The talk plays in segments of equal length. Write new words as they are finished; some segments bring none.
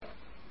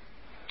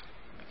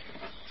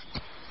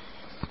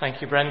Thank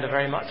you, Brenda,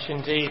 very much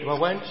indeed. Well,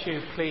 won't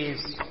you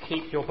please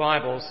keep your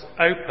Bibles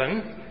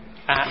open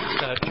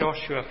at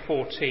Joshua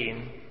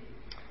 14,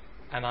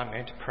 and I'm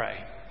going to pray.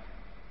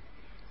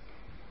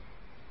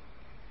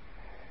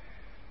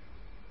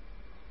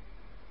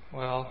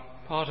 Well,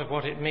 part of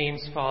what it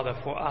means, Father,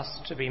 for us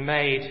to be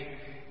made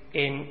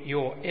in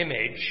your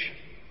image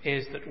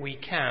is that we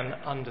can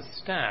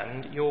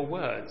understand your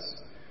words.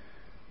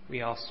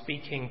 We are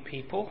speaking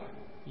people,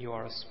 you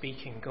are a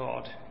speaking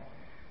God.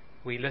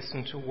 We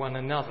listen to one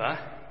another,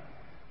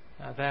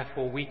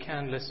 therefore we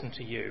can listen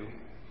to you.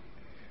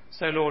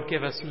 So, Lord,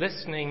 give us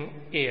listening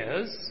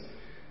ears,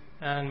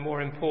 and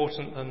more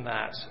important than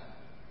that,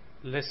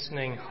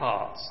 listening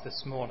hearts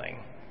this morning.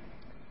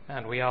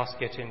 And we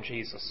ask it in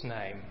Jesus'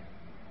 name.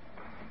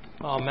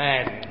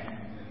 Amen.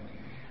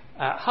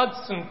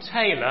 Hudson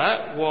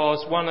Taylor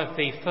was one of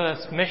the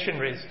first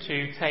missionaries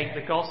to take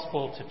the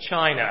gospel to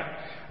China.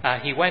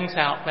 He went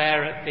out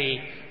there at the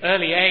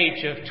early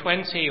age of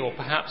 20 or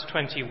perhaps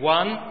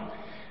 21,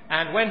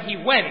 and when he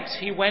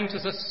went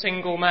as a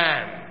single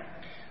man.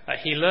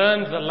 He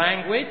learned the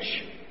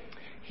language,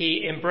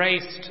 he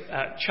embraced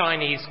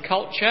Chinese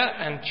culture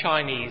and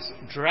Chinese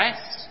dress.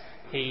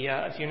 He,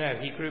 as you know,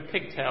 he grew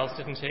pigtails,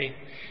 didn't he?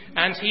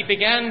 And he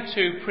began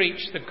to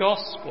preach the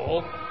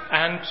gospel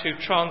and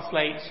to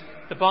translate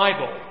the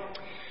Bible.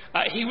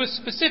 He was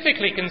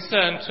specifically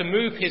concerned to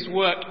move his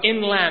work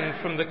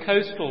inland from the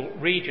coastal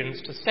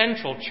regions to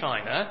central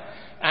China,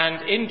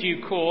 and in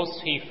due course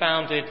he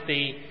founded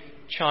the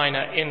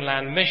China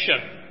Inland Mission.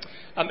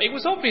 It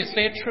was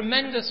obviously a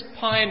tremendous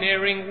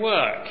pioneering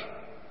work.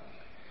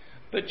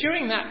 But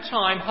during that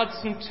time,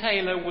 Hudson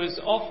Taylor was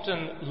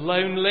often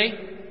lonely.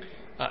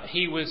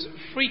 He was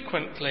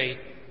frequently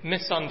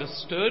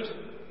misunderstood.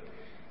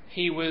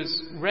 He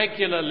was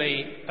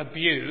regularly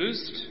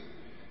abused.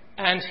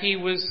 And he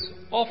was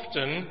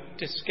often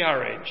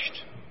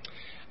discouraged.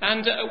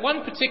 And at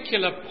one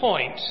particular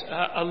point,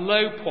 a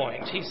low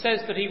point, he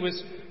says that he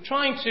was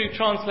trying to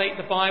translate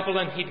the Bible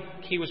and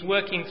he was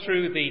working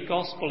through the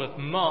Gospel of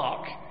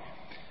Mark.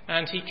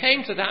 And he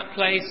came to that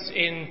place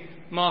in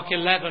Mark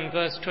 11,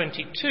 verse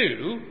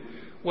 22,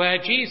 where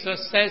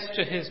Jesus says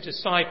to his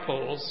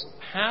disciples,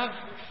 "Have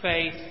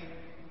faith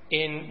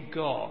in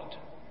God."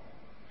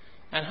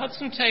 And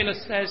Hudson Taylor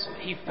says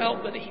he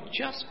felt that he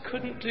just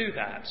couldn't do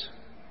that.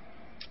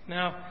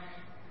 Now,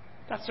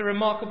 that's a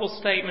remarkable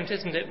statement,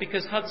 isn't it?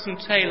 Because Hudson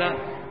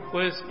Taylor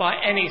was, by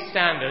any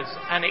standards,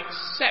 an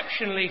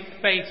exceptionally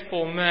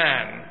faithful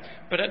man.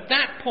 But at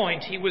that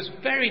point, he was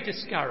very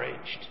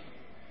discouraged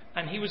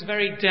and he was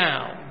very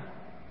down.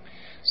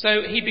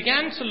 So he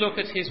began to look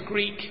at his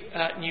Greek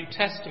New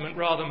Testament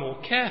rather more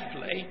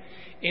carefully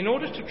in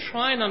order to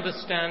try and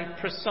understand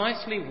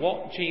precisely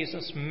what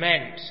Jesus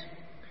meant.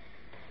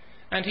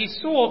 And he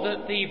saw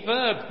that the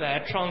verb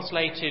there,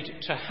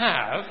 translated to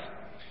have,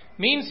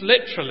 means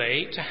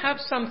literally to have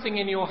something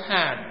in your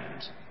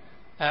hand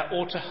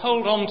or to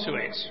hold on to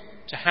it,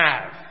 to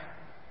have.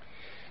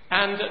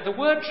 And the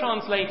word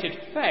translated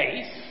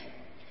faith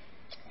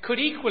could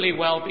equally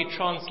well be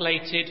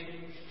translated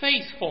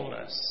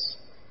faithfulness,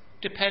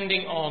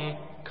 depending on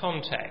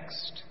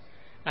context.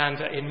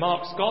 And in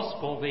Mark's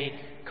Gospel, the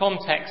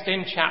context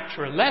in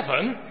chapter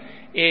 11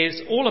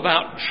 is all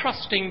about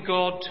trusting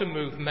God to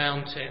move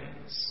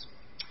mountains.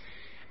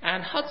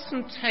 And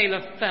Hudson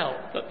Taylor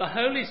felt that the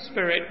Holy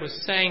Spirit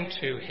was saying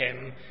to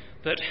him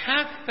that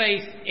have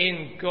faith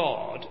in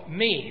God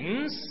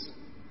means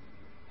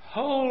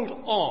hold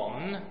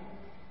on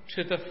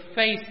to the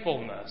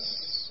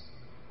faithfulness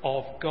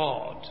of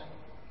God.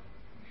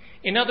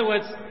 In other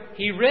words,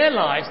 he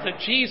realized that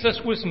Jesus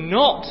was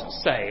not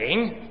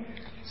saying,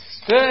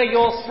 stir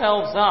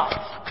yourselves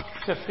up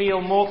to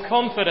feel more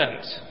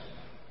confident.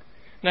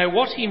 No,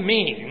 what he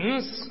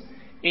means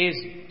is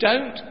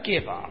don't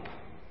give up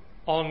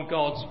on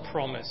God's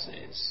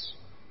promises,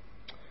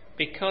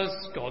 because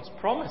God's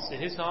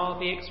promises are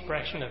the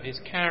expression of his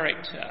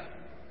character.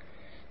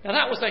 Now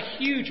that was a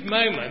huge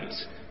moment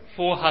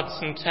for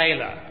Hudson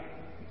Taylor,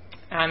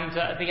 and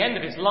at the end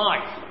of his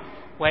life,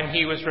 when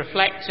he was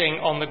reflecting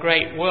on the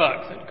great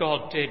work that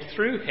God did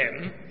through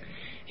him,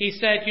 he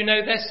said,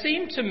 there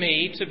seem to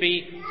me to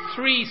be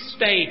 3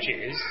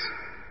 stages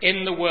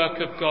in the work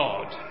of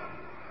God.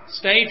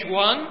 Stage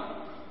 1,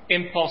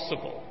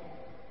 impossible.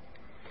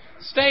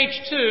 Stage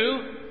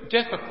 2,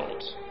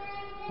 difficult.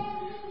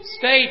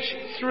 Stage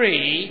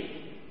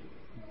 3,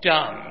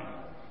 done.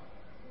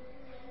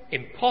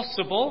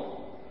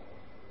 Impossible,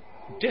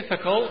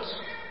 difficult,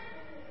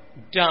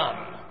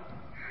 done.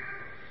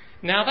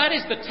 Now that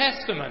is the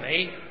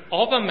testimony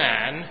of a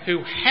man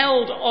who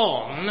held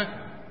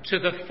on to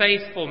the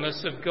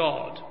faithfulness of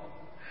God.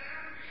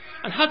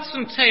 And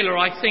Hudson Taylor,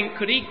 I think,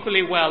 could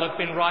equally well have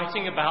been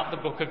writing about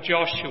the book of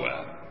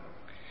Joshua.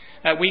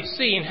 We've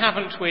seen,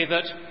 haven't we,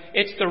 that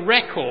it's the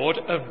record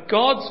of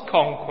God's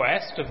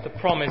conquest of the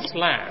promised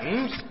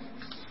land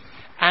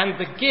and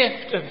the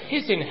gift of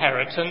his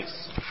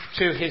inheritance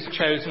to his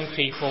chosen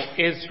people,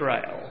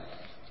 Israel.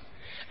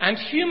 And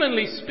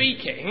humanly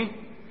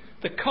speaking,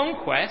 The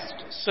conquest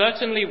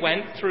certainly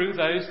went through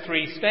those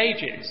three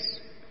stages.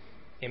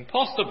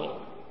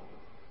 Impossible,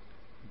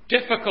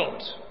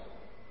 difficult,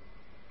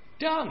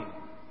 done.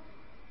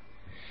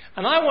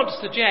 And I want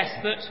to suggest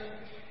that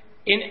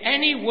in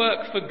any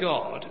work for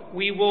God,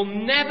 we'll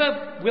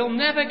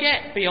never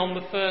get beyond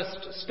the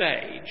first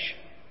stage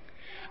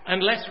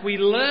unless we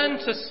learn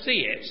to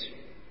see it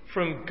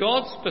from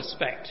God's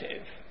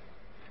perspective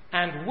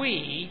and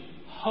we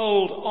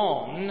hold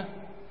on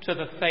to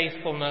the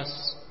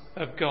faithfulness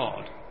of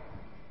God.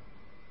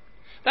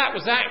 That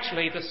was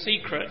actually the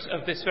secret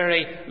of this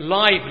very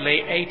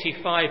lively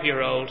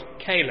 85-year-old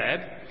Caleb,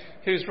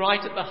 who's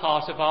right at the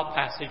heart of our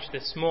passage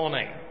this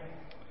morning.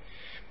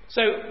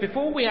 So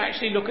before we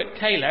actually look at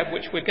Caleb,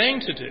 which we're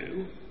going to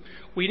do,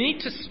 we need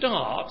to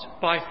start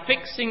by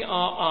fixing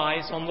our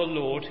eyes on the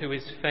Lord who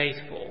is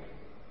faithful.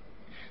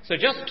 So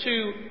just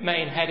two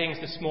main headings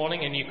this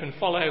morning, and you can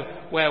follow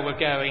where we're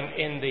going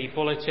in the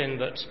bulletin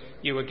that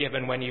you were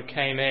given when you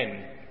came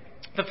in.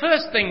 The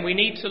first thing we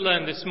need to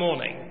learn this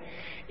morning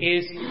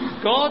is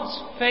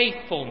God's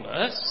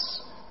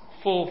faithfulness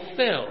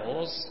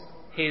fulfills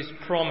his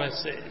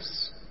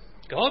promises.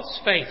 God's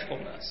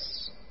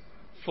faithfulness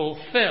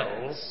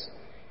fulfills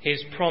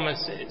his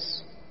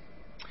promises.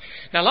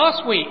 Now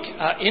last week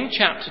in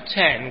chapter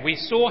 10 we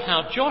saw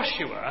how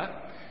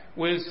Joshua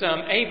was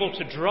able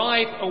to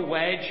drive a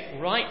wedge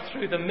right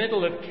through the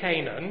middle of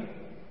Canaan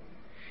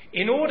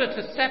in order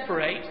to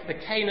separate the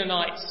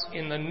Canaanites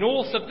in the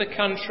north of the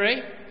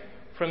country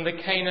from the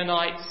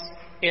Canaanites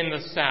in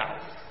the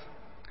south.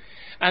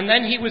 And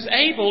then he was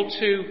able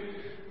to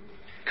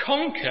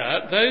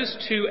conquer those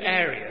two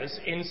areas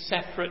in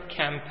separate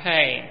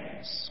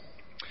campaigns.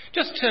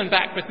 Just turn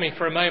back with me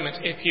for a moment,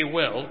 if you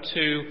will,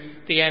 to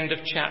the end of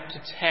chapter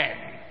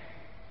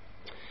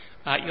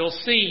 10. You'll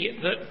see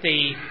that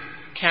the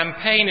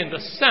campaign in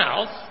the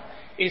south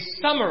is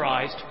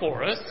summarised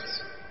for us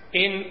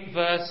in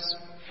verse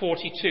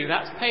 42.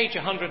 That's page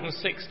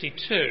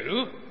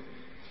 162.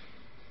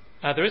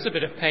 There is a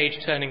bit of page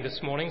turning this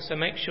morning, so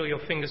make sure your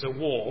fingers are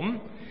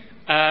warm.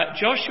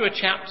 Joshua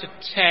chapter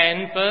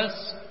 10,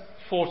 verse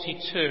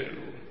 42.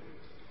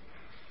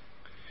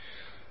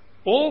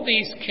 All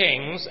these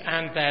kings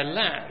and their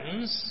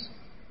lands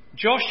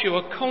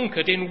Joshua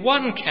conquered in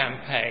one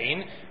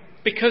campaign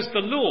because the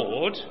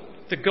Lord,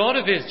 the God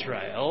of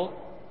Israel,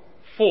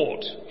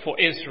 fought for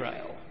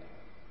Israel.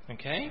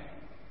 Okay?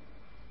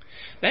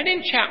 Then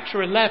in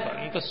chapter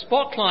 11, the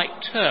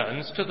spotlight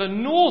turns to the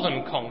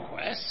northern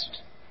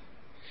conquest,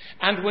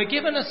 and we're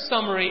given a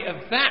summary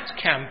of that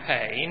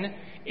campaign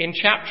in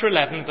chapter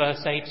 11,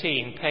 verse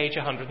 18, page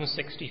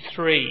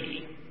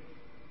 163.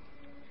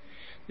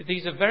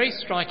 These are very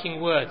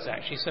striking words,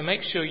 actually, so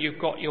make sure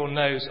you've got your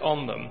nose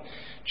on them.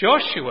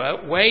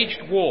 Joshua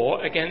waged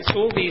war against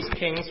all these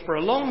kings for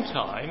a long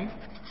time.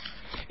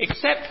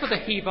 Except for the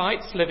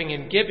Hivites living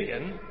in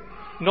Gibeon,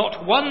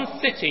 not one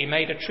city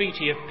made a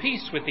treaty of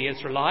peace with the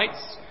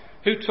Israelites,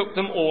 who took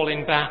them all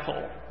in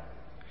battle.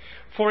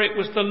 For it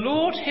was the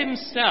Lord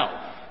himself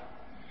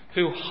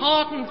who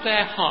hardened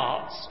their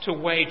hearts to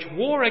wage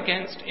war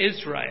against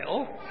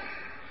Israel,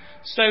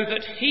 so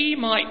that he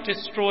might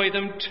destroy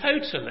them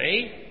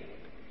totally,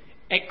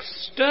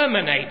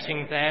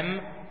 exterminating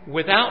them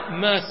without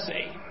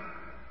mercy,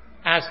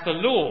 as the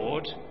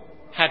Lord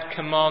had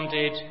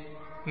commanded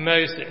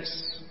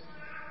Moses.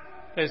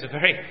 Those are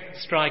very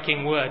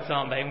striking words,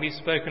 aren't they? And we've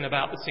spoken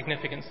about the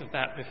significance of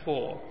that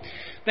before.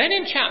 Then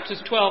in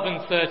chapters 12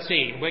 and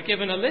 13, we're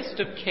given a list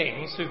of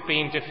kings who've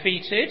been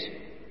defeated.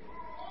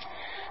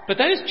 But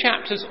those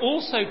chapters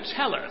also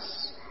tell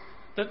us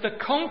that the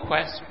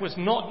conquest was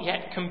not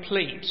yet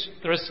complete.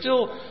 There are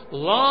still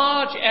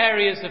large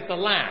areas of the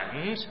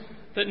land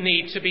that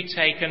need to be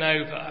taken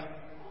over.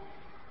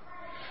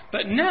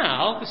 But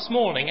now, this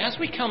morning, as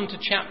we come to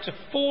chapter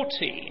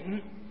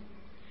 14,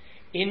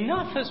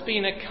 enough has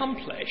been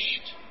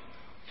accomplished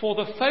for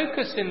the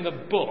focus in the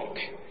book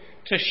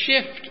to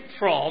shift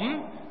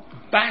from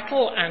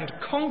battle and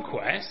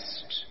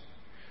conquest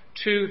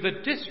to the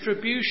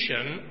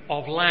distribution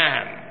of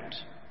land.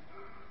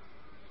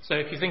 So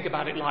if you think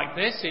about it like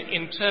this,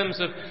 in terms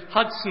of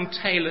Hudson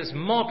Taylor's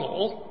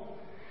model,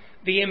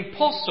 the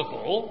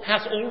impossible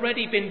has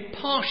already been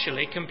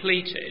partially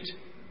completed.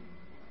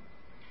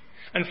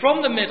 And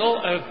from the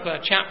middle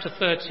of chapter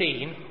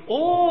 13,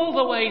 all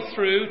the way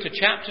through to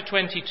chapter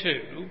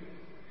 22,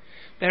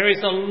 there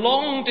is a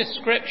long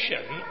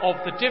description of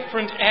the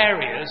different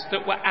areas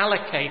that were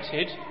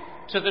allocated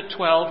to the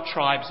 12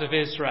 tribes of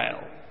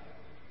Israel.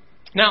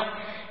 Now,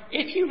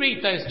 if you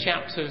read those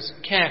chapters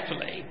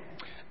carefully,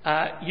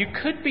 you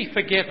could be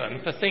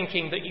forgiven for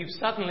thinking that you've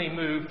suddenly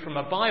moved from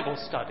a Bible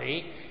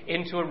study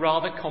into a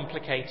rather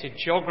complicated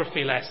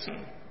geography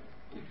lesson.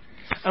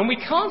 And we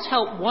can't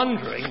help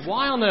wondering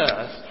why on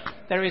earth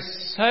there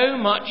is so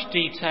much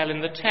detail in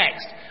the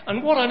text,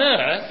 and what on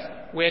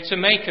earth we're to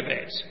make of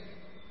it.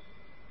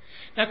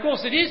 Now, of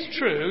course, it is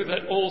true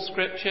that all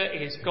Scripture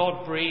is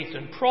God-breathed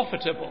and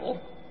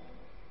profitable,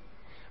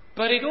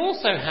 but it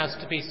also has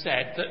to be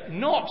said that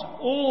not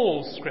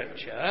all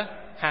Scripture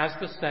has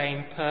the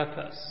same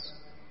purpose.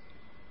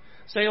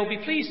 So you'll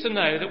be pleased to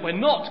know that we're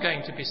not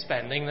going to be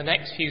spending the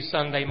next few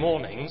Sunday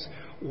mornings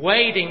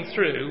wading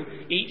through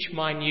each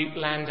minute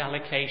land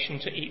allocation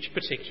to each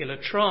particular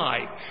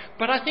tribe.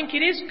 But I think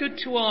it is good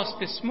to ask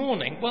this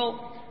morning,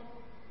 well,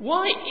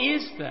 why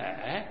is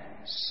there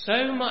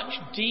so much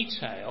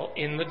detail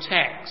in the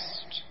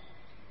text?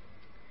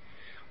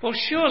 Well,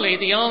 surely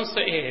the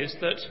answer is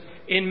that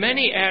in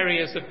many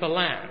areas of the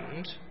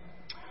land,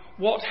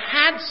 what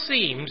had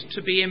seemed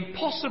to be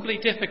impossibly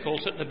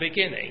difficult at the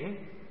beginning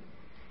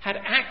had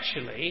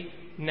actually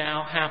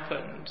now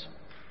happened.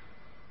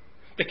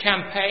 The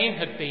campaign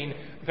had been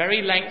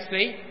very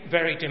lengthy,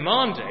 very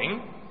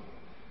demanding,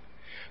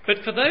 but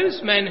for those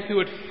men who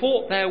had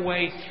fought their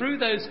way through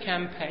those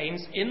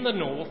campaigns in the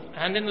north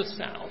and in the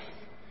south,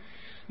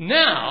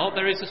 now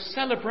there is a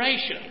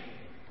celebration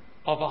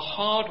of a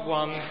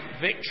hard-won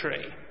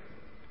victory.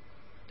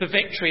 The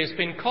victory has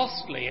been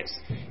costly.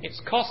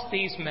 It's cost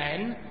these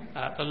men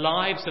the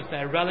lives of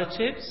their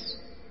relatives,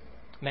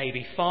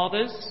 maybe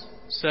fathers,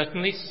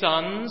 certainly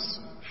sons,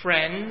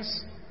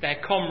 friends,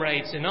 their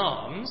comrades in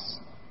arms.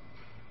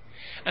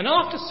 And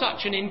after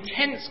such an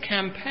intense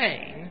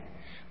campaign,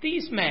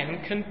 these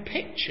men can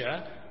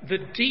picture the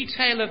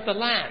detail of the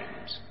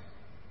land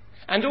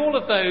and all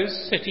of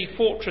those city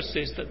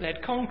fortresses that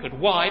they'd conquered.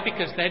 Why?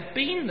 Because they'd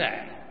been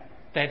there.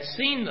 They'd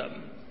seen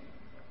them.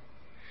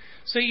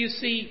 So you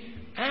see,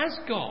 as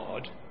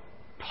God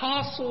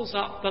parcels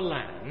up the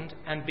land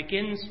and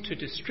begins to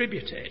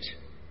distribute it,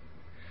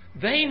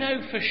 they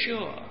know for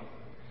sure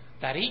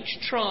that each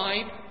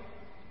tribe,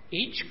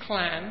 each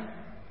clan,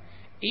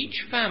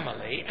 each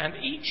family, and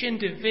each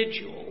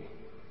individual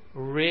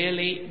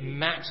really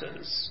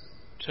matters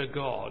to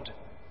God.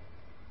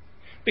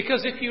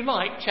 Because if you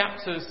like,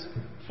 chapters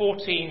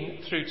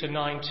 14 through to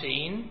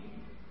 19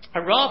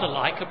 are rather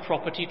like a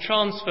property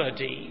transfer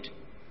deed.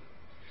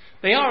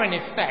 They are in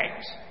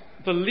effect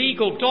the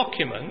legal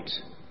document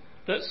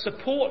that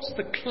supports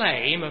the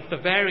claim of the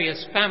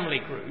various family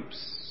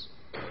groups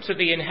to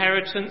the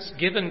inheritance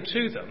given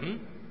to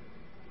them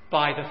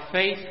by the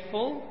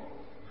faithful,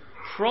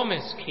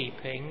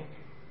 promise-keeping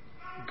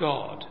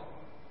God.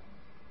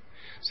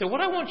 So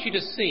what I want you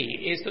to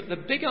see is that the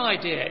big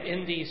idea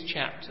in these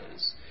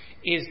chapters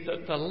is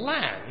that the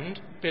land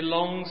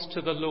belongs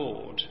to the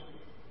Lord,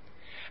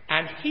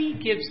 and he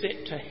gives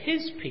it to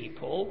his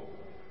people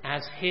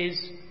as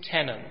his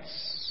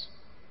tenants.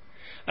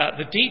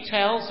 The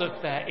details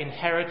of their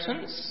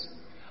inheritance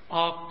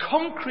are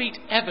concrete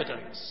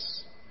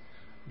evidence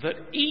that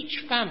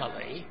each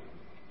family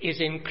is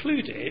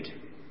included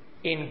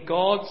in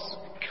God's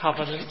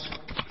covenant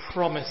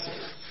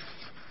promises.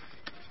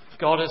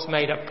 God has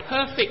made a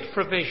perfect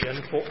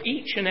provision for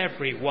each and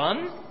every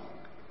one,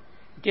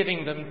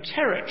 giving them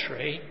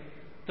territory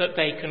that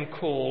they can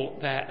call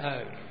their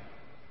own.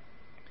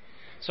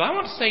 So I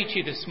want to say to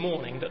you this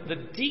morning that the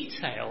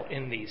detail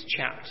in these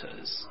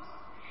chapters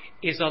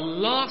is a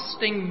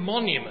lasting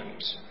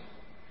monument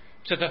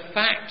to the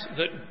fact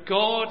that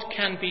God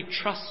can be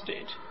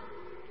trusted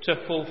to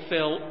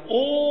fulfill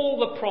all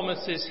the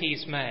promises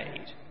he's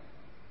made.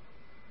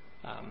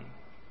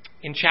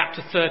 In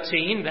chapter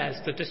 13,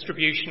 there's the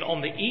distribution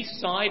on the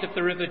east side of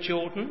the River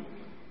Jordan.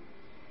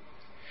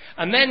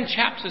 And then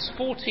chapters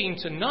 14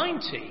 to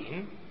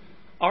 19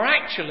 are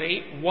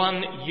actually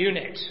one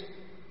unit.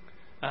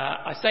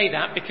 I say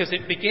that because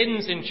it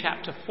begins in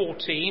chapter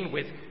 14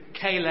 with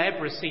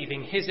Caleb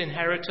receiving his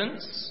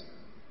inheritance,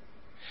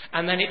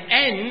 and then it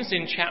ends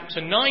in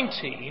chapter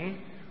 19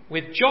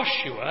 with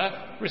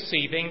Joshua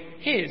receiving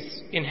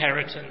his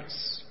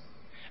inheritance.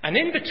 And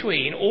in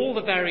between, all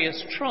the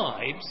various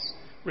tribes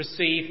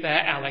receive their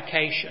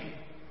allocation.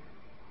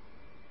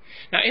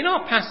 Now, in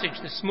our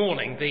passage this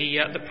morning,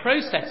 the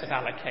process of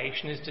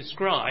allocation is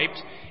described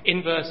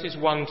in verses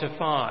 1 to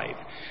 5.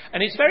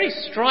 And it's very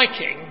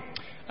striking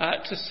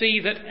to see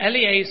that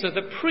Eleazar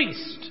the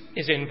priest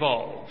is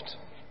involved.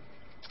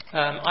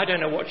 I don't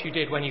know what you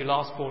did when you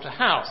last bought a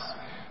house,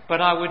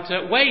 but I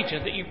would wager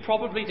that you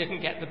probably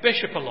didn't get the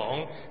bishop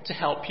along to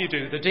help you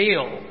do the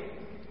deal.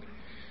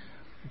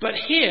 But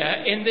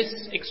here, in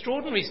this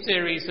extraordinary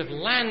series of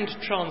land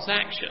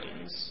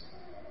transactions,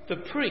 the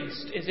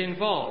priest is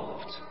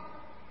involved.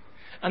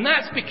 And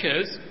that's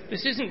because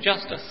this isn't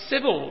just a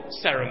civil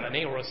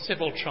ceremony or a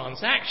civil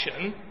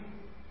transaction.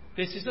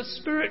 This is a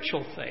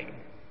spiritual thing.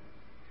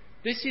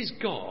 This is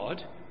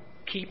God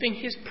keeping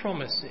his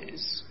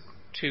promises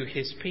to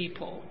his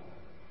people.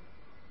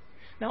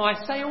 Now,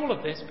 I say all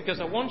of this because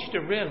I want you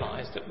to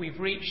realize that we've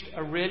reached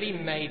a really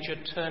major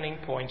turning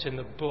point in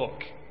the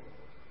book.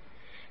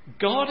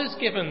 God has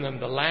given them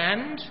the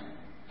land,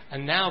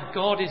 and now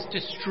God is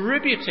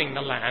distributing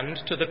the land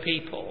to the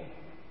people.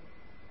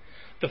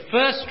 The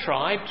first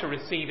tribe to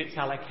receive its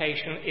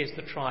allocation is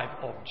the tribe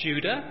of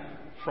Judah,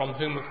 from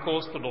whom, of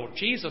course, the Lord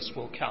Jesus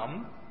will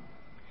come.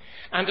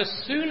 And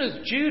as soon as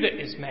Judah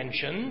is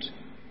mentioned,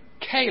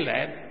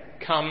 Caleb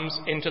comes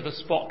into the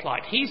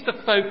spotlight. He's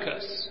the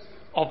focus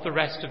of the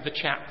rest of the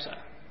chapter.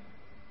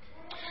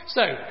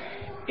 So,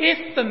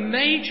 if the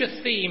major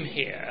theme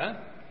here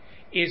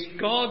is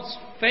God's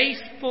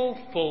faithful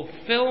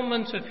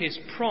fulfillment of his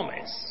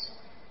promise.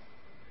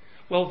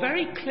 Well,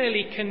 very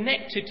clearly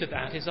connected to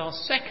that is our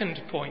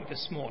second point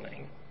this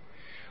morning,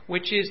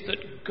 which is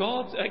that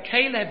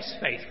Caleb's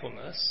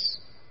faithfulness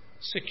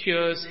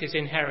secures his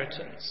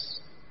inheritance.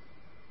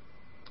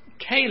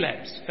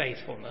 Caleb's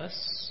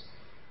faithfulness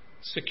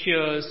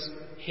secures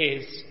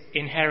his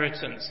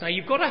inheritance. Now,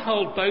 you've got to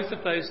hold both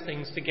of those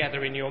things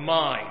together in your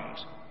mind.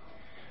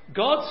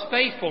 God's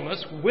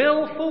faithfulness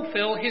will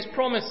fulfill his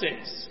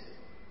promises.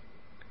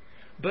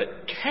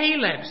 But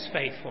Caleb's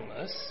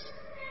faithfulness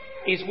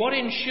is what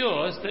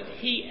ensures that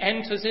he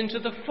enters into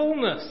the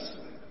fullness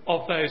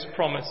of those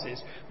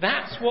promises.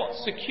 That's what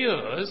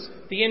secures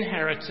the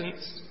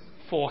inheritance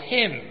for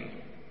him.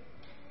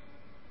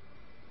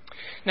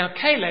 Now,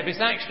 Caleb is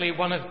actually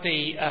one of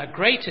the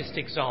greatest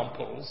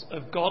examples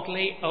of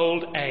godly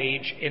old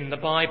age in the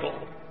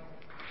Bible.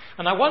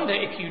 And I wonder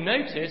if you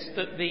notice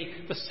that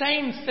the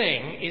same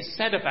thing is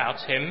said about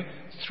him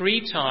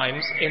 3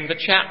 times in the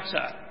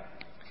chapter.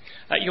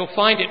 You'll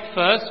find it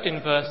first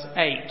in verse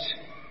 8,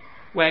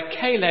 where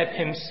Caleb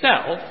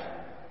himself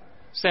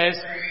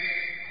says,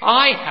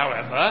 "I,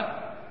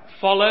 however,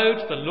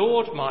 followed the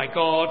Lord my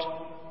God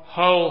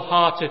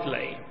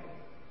wholeheartedly."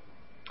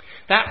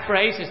 That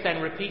phrase is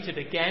then repeated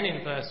again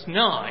in verse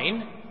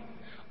 9,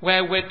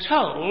 where we're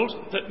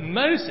told that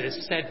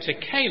Moses said to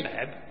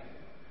Caleb,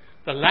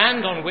 "The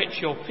land on which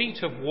your feet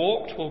have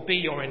walked will be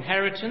your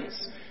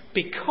inheritance,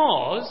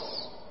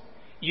 because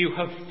you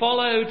have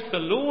followed the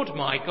Lord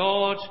my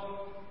God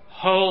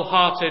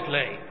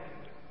wholeheartedly."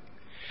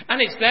 And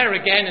it's there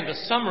again in the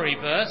summary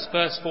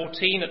verse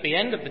 14 at the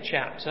end of the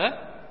chapter.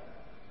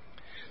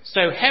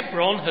 "So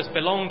Hebron has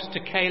belonged to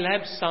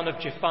Caleb, son of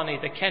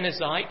Jephunneh the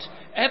Kenizzite,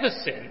 ever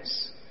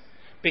since,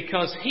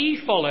 because he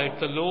followed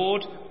the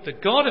Lord, the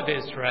God of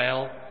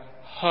Israel,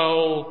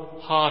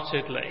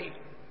 wholeheartedly."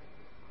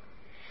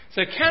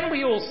 So can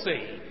we all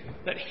see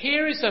that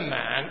here is a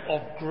man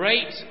of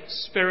great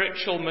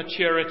spiritual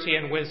maturity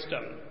and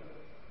wisdom?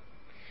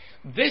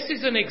 This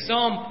is an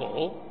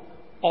example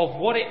of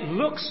what it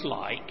looks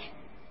like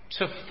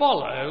to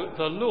follow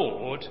the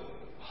Lord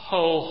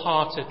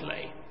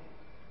wholeheartedly.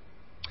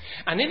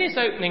 And in his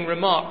opening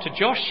remark to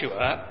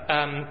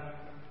Joshua,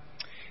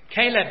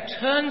 Caleb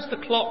turns the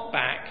clock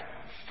back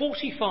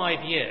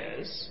 45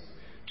 years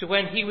to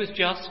when he was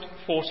just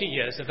 40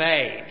 years of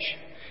age.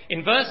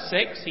 In verse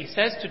 6, he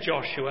says to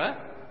Joshua,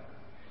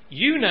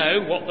 "You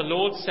know what the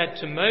Lord said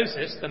to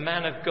Moses, the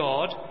man of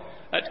God,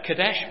 at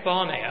Kadesh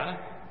Barnea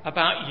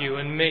about you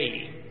and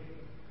me."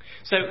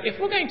 So if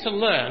we're going to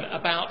learn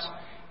about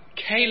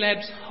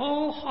Caleb's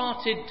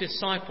wholehearted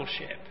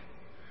discipleship,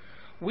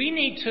 we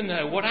need to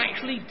know what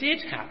actually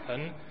did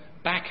happen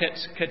back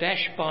at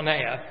Kadesh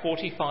Barnea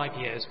 45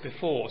 years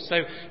before.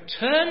 So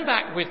turn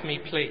back with me,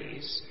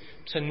 please,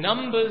 to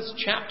Numbers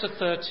chapter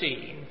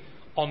 13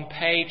 on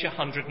page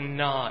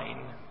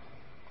 109.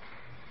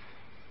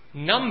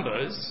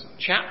 Numbers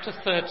chapter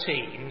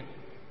 13,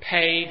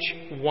 page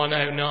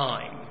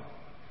 109.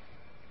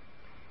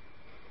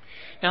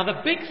 Now,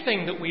 the big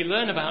thing that we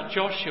learn about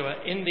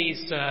Joshua in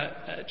these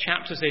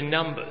chapters in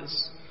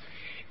Numbers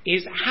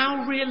is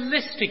how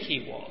realistic he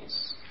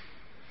was,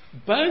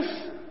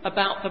 both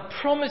about the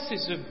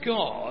promises of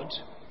God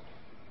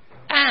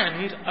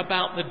and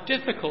about the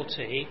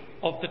difficulty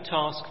of the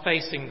task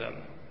facing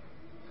them.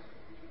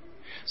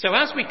 So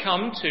as we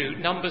come to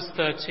Numbers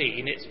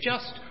 13, it's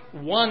just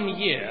 1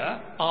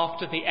 year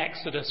after the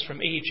Exodus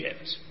from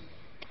Egypt.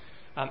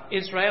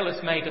 Israel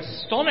has made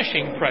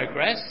astonishing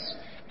progress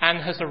and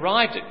has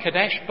arrived at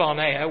Kadesh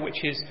Barnea,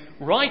 which is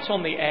right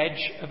on the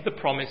edge of the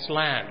Promised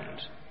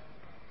Land.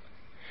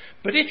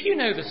 But if you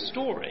know the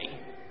story,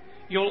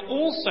 you'll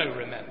also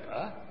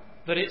remember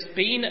that it's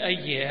been a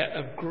year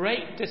of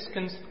great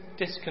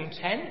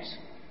discontent,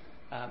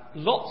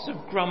 lots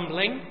of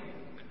grumbling,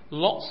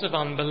 lots of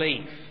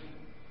unbelief.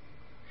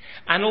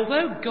 And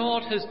although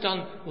God has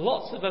done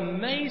lots of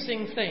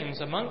amazing things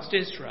amongst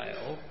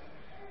Israel,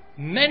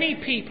 many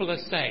people are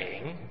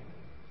saying,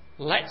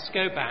 "Let's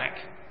go back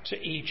to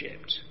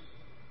Egypt."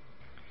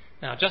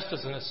 Now, just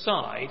as an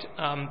aside,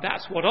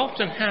 that's what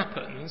often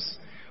happens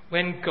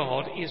when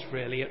God is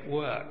really at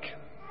work.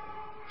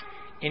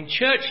 In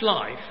church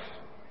life,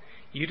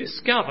 you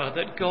discover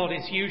that God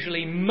is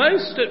usually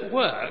most at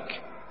work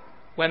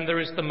when there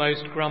is the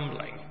most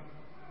grumbling.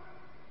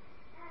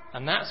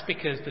 And that's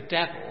because the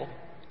devil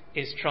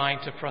is trying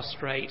to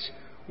frustrate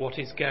what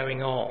is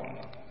going on.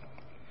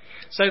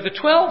 So the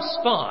 12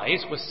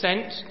 spies were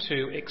sent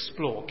to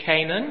explore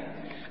Canaan,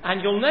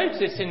 and you'll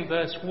notice in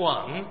verse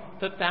 1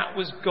 that that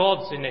was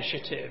God's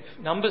initiative.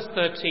 Numbers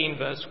 13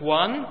 verse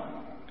 1,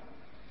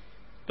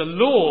 "The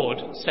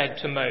Lord said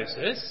to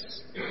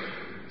Moses,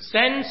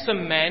 'Send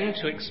some men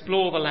to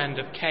explore the land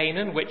of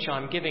Canaan, which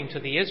I'm giving to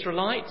the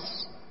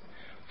Israelites.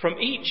 From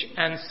each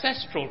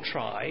ancestral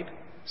tribe,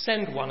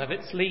 send one of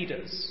its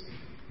leaders.'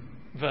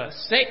 Verse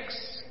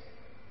 6,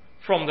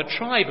 'From the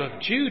tribe of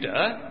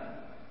Judah,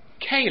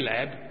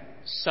 Caleb,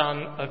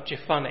 son of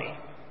Jephunneh.'"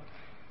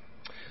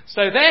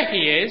 So there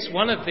he is,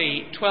 one of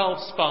the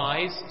 12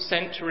 spies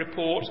sent to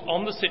report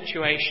on the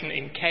situation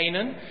in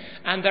Canaan,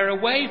 and they're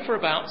away for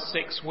about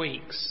 6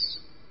 weeks.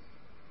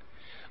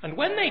 And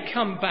when they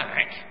come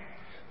back,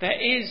 there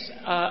is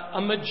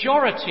a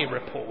majority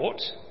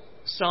report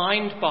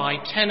signed by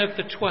 10 of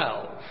the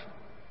 12.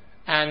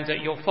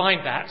 And you'll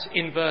find that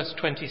in verse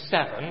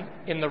 27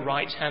 in the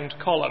right-hand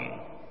column.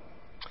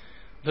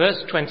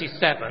 Verse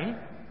 27,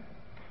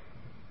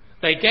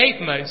 they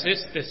gave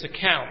Moses this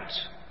account.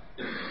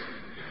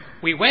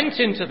 We went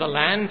into the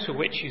land to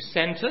which you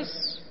sent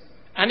us,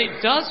 and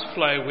it does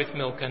flow with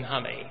milk and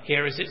honey.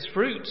 Here is its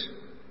fruit.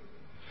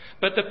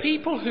 But the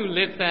people who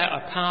live there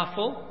are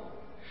powerful,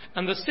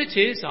 and the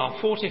cities are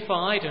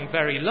fortified and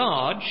very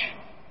large.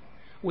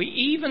 We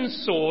even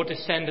saw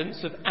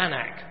descendants of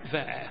Anak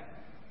there.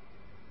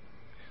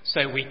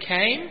 So we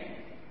came,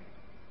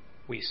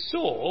 we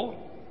saw,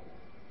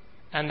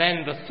 and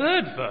then the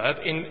third verb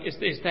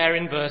is there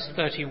in verse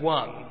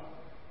 31.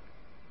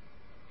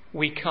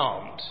 We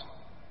can't.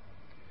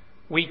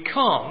 We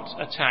can't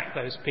attack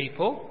those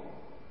people.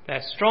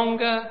 They're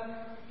stronger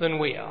than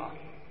we are.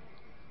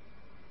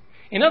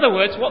 In other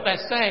words, what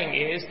they're saying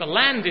is the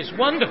land is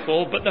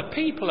wonderful, but the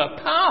people are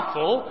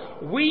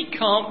powerful. We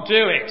can't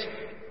do it.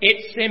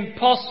 It's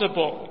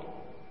impossible.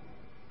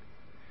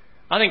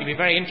 I think it'd be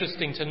very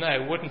interesting to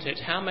know, wouldn't it,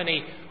 how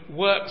many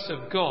works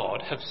of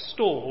God have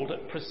stalled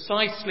at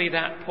precisely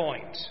that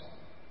point.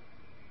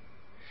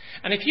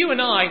 And if you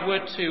and I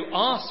were to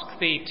ask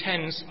the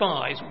 10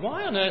 spies,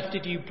 why on earth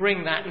did you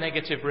bring that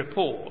negative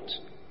report?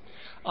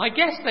 I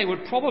guess they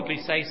would probably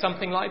say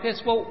something like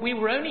this, well, we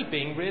were only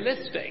being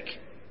realistic.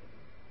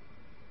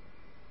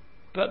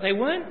 But they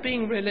weren't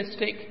being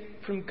realistic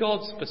from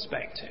God's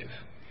perspective.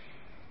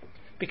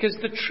 Because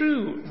the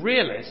true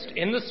realist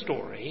in the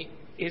story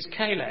is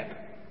Caleb.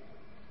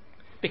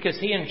 Because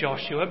he and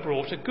Joshua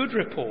brought a good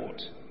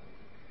report.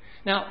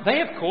 Now,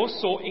 they, of course,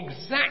 saw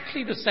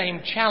exactly the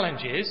same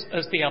challenges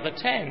as the other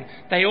 10.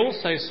 They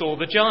also saw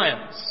the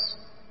giants.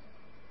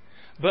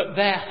 But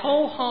their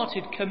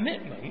wholehearted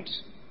commitment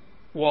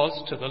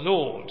was to the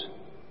Lord.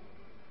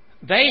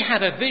 They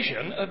had a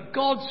vision of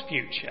God's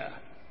future.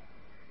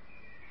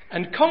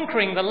 And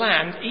conquering the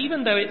land,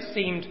 even though it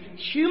seemed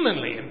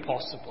humanly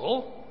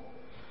impossible,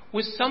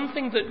 was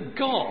something that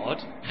God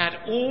had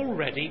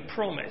already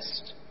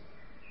promised.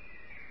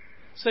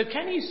 So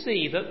can you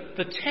see that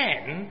the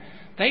 10...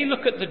 they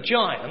look at the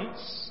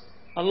giants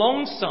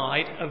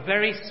alongside a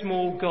very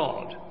small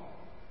God.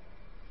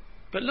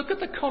 But look at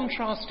the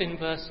contrast in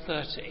verse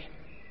 30.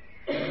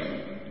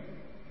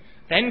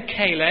 Then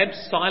Caleb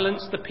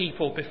silenced the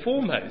people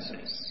before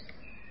Moses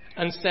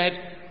and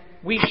said,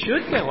 we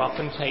should go up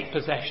and take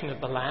possession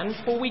of the land,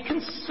 for we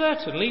can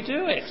certainly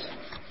do it.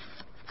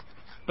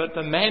 But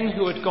the men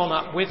who had gone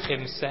up with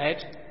him said,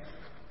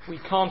 we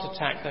can't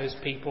attack those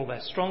people,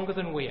 they're stronger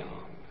than we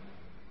are.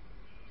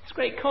 It's a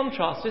great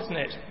contrast, isn't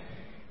it?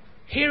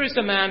 Here is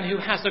a man who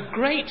has a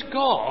great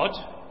God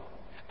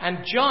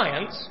and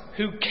giants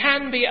who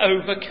can be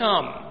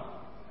overcome.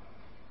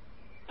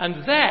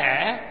 And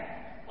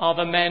there are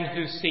the men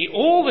who see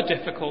all the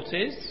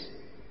difficulties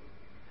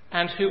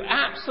and who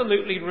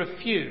absolutely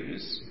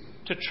refuse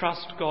to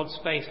trust God's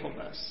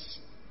faithfulness.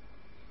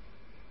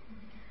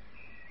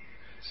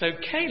 So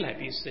Caleb,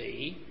 you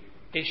see,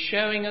 is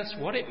showing us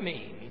what it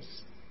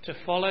means to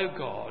follow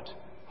God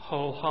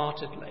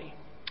wholeheartedly.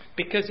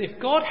 Because if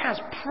God has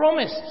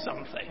promised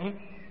something,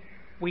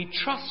 we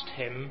trust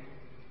him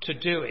to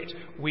do it.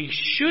 We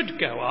should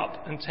go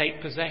up and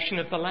take possession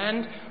of the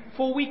land,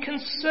 for we can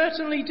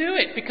certainly do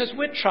it because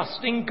we're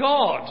trusting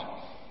God.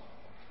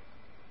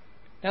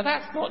 Now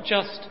that's not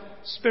just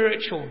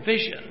spiritual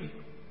vision,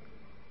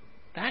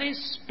 that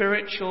is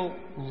spiritual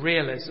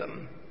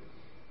realism.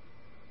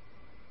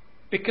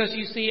 Because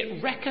you see,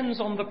 it reckons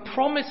on the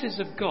promises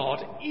of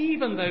God,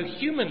 even though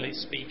humanly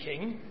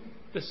speaking,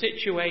 the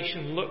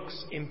situation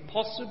looks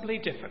impossibly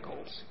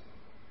difficult.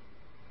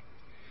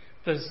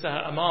 There's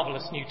a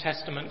marvellous New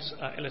Testament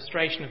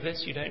illustration of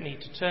this. You don't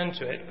need to turn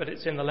to it, but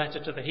it's in the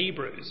letter to the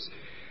Hebrews.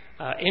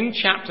 In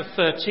chapter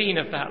 13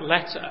 of that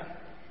letter,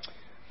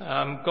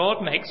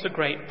 God makes a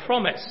great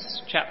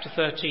promise. Chapter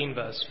 13,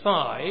 verse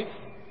 5.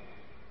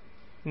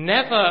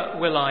 Never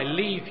will I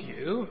leave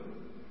you,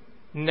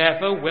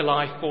 never will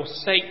I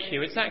forsake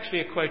you. It's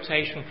actually a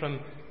quotation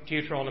from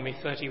Deuteronomy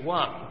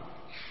 31.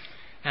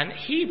 And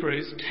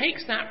Hebrews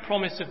takes that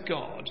promise of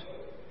God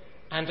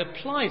and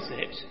applies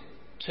it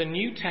to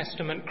New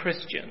Testament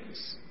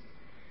Christians.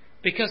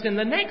 Because in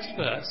the next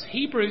verse,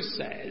 Hebrews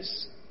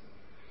says,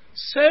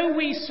 so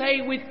we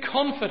say with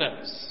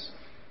confidence,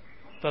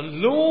 the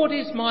Lord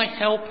is my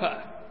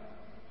helper.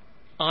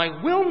 I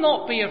will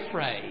not be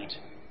afraid.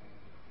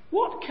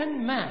 What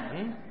can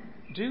man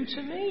do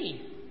to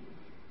me?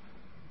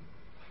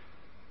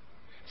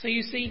 So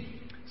you see,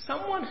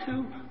 someone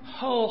who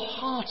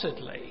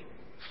wholeheartedly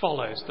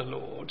follows the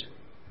Lord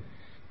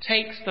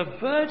takes the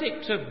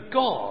verdict of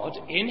God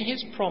in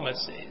his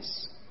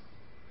promises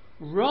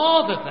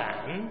rather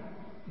than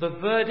the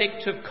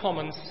verdict of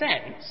common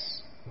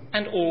sense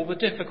and all the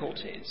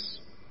difficulties.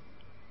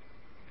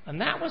 And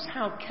that was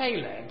how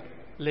Caleb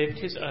lived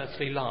his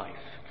earthly life.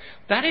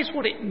 That is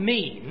what it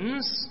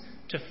means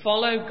to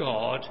follow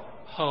God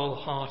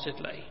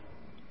wholeheartedly.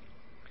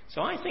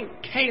 So I think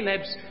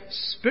Caleb's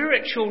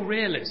spiritual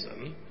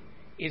realism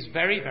is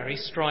very, very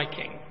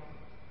striking.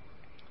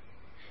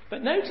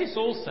 But notice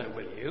also,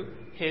 will you,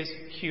 his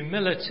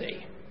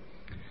humility.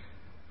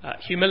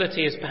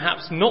 Humility is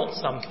perhaps not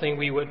something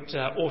we would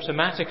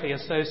automatically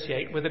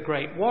associate with a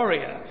great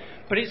warrior,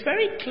 but it's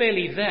very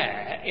clearly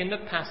there in the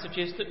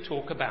passages that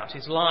talk about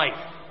his life.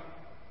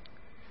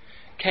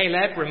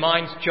 Caleb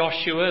reminds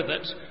Joshua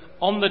that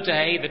on the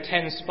day the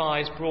 10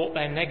 spies brought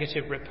their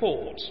negative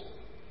report,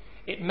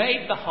 it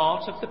made the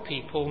heart of the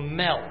people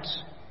melt.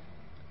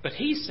 But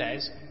he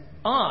says,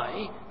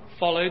 I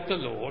followed the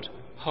Lord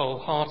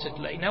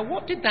wholeheartedly. Now,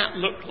 what did that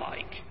look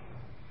like?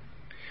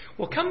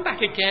 Well, come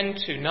back again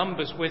to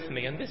Numbers with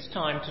me, and this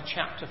time to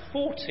chapter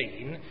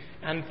 14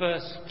 and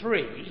verse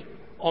 3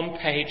 on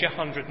page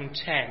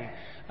 110.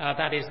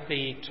 That is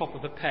the top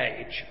of the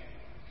page.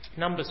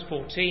 Numbers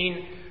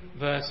 14,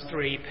 verse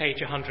 3,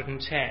 page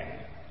 110.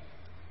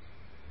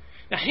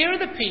 Now, here are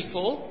the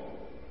people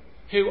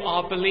who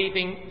are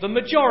believing the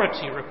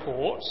majority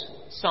report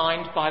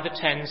signed by the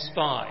 10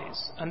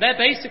 spies. And they're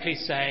basically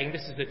saying,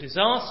 this is a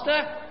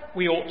disaster,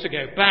 we ought to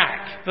go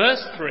back.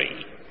 Verse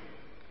 3.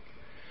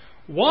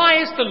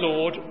 Why is the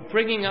Lord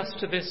bringing us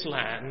to this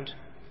land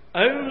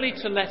only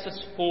to let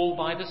us fall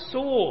by the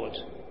sword?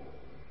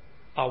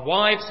 Our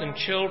wives and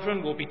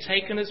children will be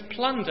taken as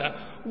plunder.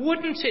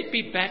 Wouldn't it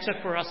be better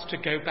for us to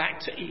go back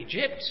to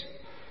Egypt?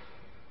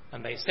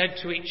 And they said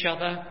to each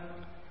other,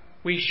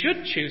 we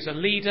should choose a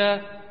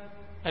leader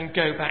and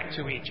go back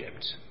to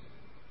Egypt.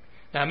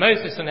 Now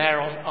Moses and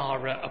Aaron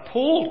are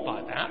appalled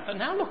by that, but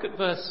now look at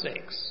verse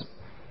 6.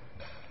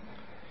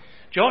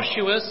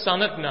 Joshua,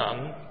 son of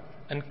Nun,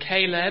 and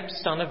Caleb,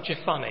 son of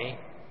Jephunneh,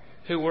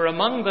 who were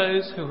among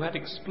those who had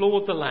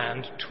explored the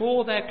land,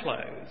 tore their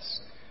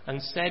clothes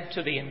and said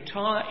to the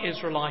entire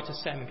Israelite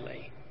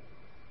assembly,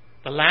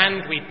 the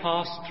land we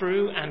passed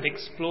through and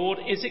explored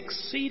is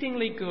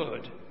exceedingly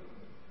good.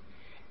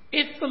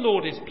 If the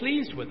Lord is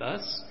pleased with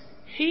us,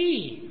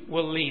 he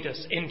will lead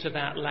us into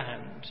that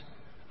land,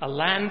 a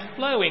land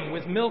flowing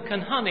with milk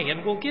and honey,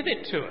 and will give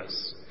it to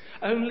us.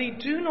 Only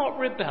do not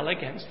rebel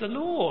against the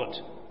Lord.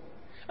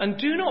 And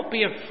do not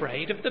be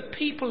afraid of the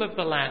people of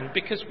the land,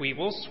 because we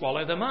will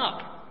swallow them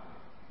up.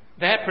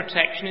 Their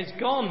protection is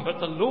gone, but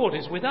the Lord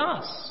is with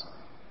us.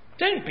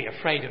 Don't be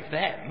afraid of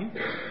them.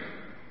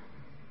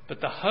 But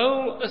the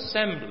whole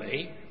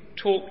assembly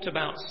talked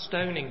about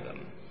stoning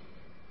them.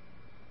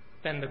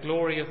 Then the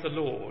glory of the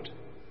Lord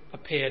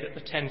appeared at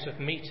the tent of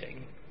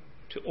meeting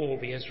to all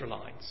the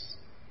Israelites.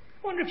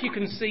 I wonder if you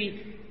can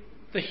see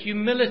the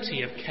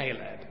humility of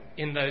Caleb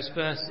in those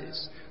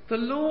verses. The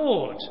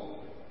Lord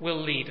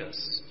will lead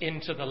us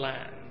into the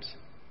land.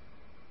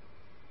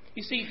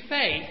 You see,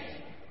 faith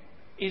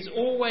is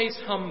always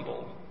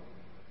humble.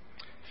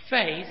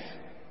 Faith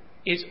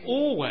is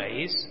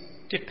always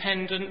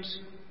dependent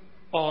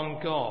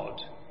on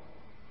God.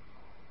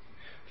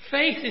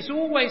 Faith is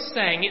always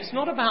saying it's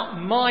not about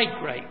my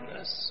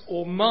greatness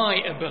or my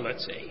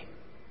ability.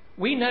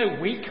 We know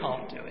we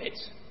can't do it,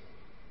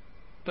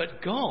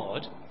 but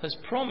God has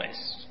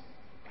promised.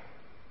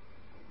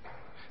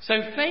 So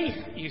faith,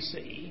 you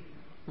see,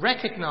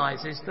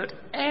 recognizes that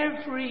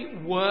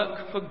every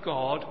work for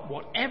God,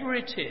 whatever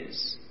it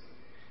is,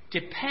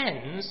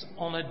 depends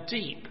on a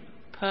deep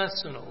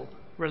personal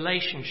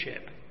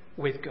relationship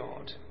with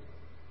God.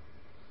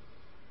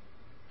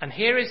 And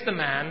here is the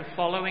man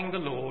following the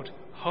Lord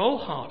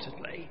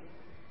wholeheartedly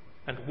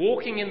and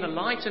walking in the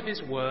light of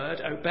his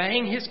word,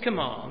 obeying his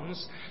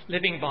commands,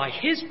 living by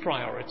his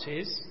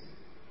priorities,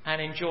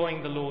 and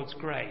enjoying the Lord's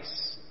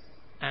grace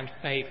and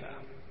favour.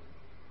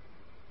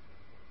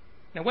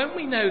 Now, when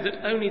we know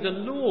that only the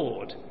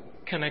Lord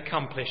can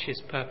accomplish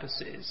his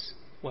purposes,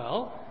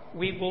 well,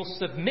 we will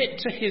submit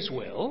to his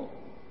will,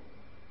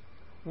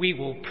 we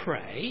will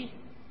pray,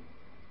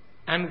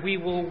 and we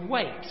will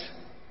wait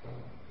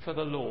for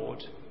the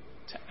Lord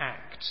to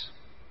act.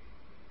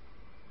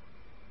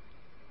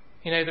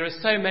 You know, there are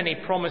so many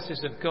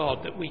promises of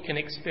God that we can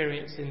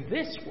experience in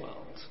this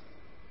world,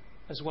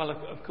 as well,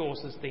 of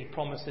course, as the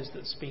promises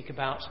that speak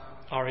about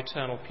our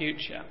eternal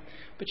future.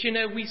 But you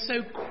know, we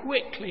so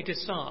quickly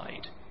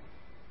decide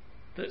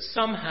that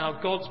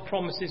somehow God's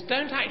promises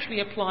don't actually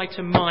apply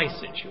to my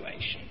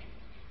situation.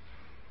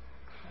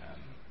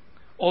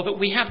 Or that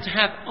we have to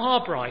have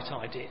our bright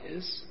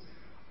ideas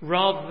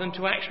rather than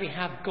to actually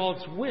have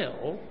God's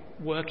will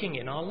working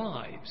in our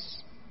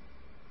lives.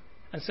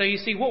 And so you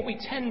see, what we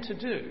tend to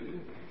do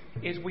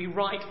is we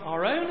write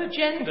our own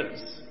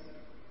agendas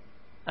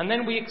and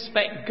then we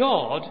expect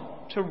God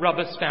to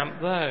rubber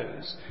stamp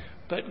those.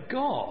 But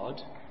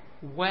God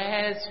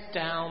wears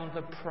down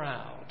the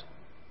proud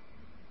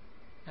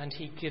and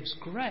he gives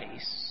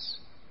grace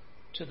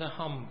to the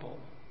humble.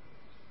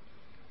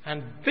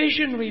 And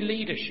visionary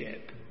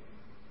leadership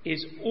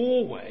is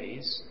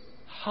always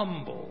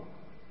humble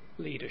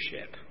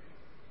leadership.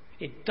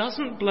 It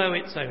doesn't blow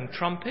its own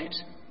trumpet.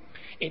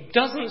 It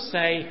doesn't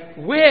say,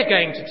 we're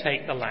going to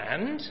take the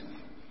land.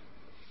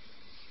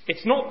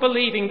 It's not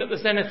believing that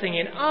there's anything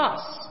in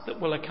us that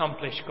will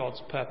accomplish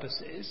God's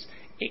purposes,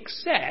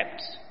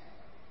 except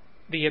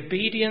the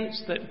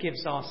obedience that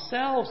gives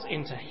ourselves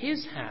into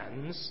his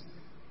hands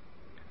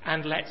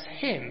and lets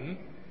him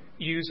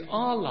use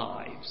our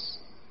lives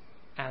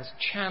as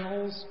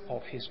channels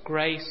of his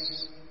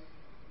grace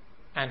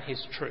and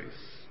his truth.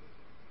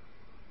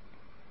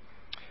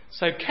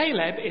 So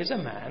Caleb is a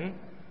man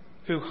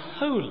who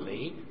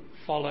wholly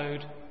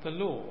followed the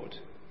Lord.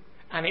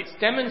 And it's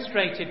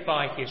demonstrated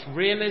by his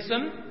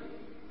realism,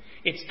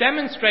 it's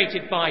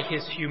demonstrated by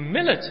his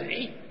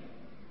humility,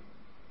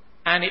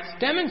 and it's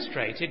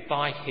demonstrated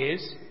by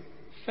his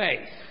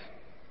faith.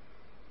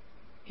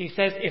 He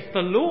says, if the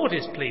Lord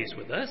is pleased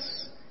with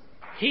us,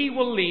 he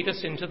will lead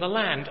us into the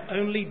land.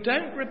 Only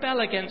don't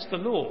rebel against the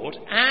Lord,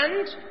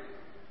 and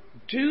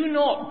do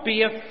not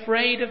be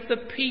afraid of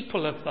the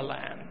people of the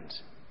land.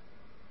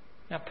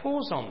 Now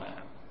pause on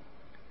that,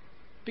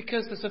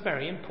 because there's a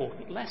very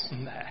important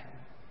lesson there.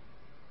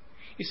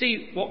 You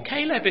see, what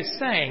Caleb is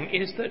saying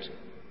is that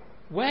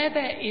where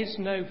there is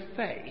no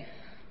faith,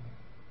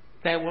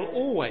 there will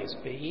always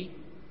be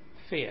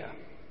fear.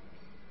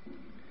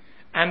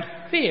 And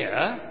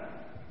fear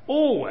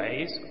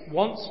always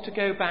wants to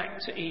go back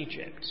to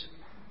Egypt.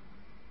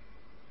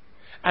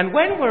 And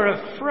when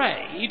we're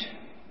afraid,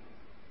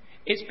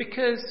 it's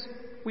because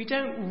we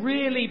don't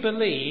really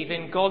believe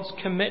in God's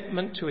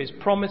commitment to his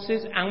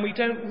promises, and we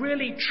don't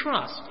really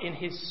trust in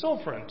his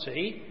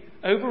sovereignty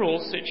over all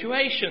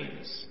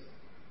situations.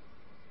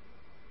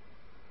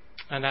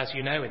 And as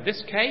you know, in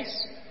this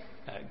case,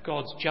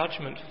 God's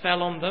judgment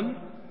fell on them.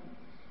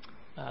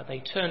 They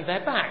turned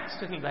their backs,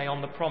 didn't they,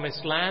 on the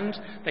promised land?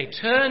 They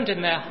turned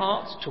in their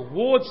hearts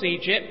towards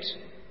Egypt.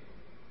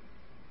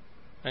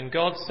 And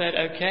God said,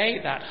 okay,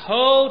 that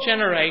whole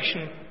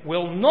generation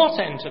will not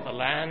enter the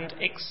land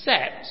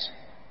except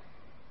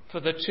for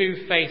the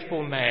 2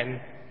 faithful men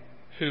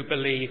who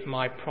believe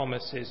my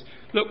promises.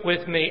 Look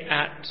with me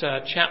at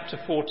chapter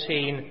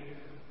 14,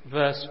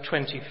 verse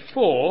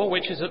 24,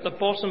 which is at the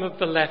bottom of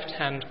the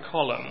left-hand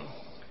column.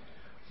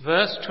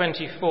 Verse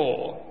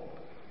 24.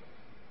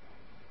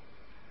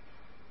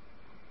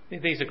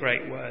 These are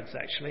great words,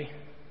 actually.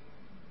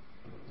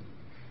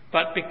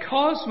 But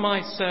because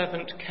my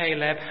servant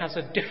Caleb has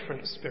a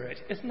different spirit.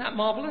 Isn't that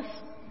marvellous?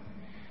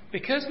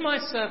 Because my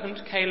servant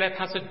Caleb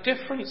has a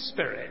different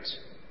spirit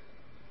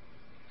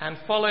and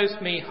follows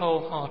me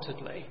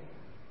wholeheartedly,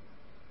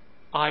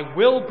 I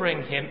will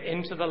bring him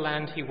into the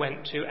land he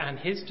went to, and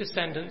his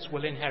descendants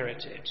will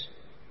inherit it.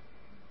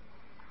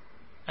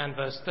 And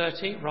verse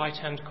 30,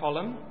 right-hand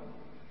column.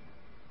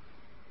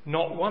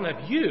 Not one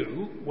of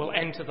you will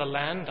enter the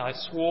land I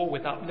swore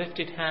with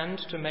uplifted hand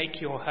to make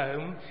your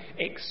home,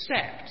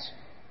 except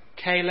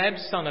Caleb,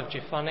 son of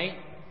Jephunneh,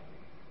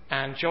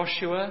 and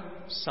Joshua,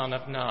 son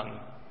of Nun.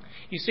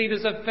 You see,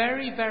 there's a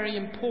very, very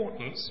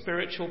important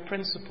spiritual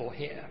principle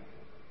here.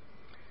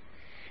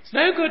 It's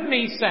no good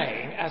me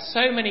saying, as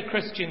so many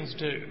Christians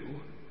do,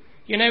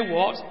 you know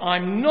what,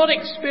 I'm not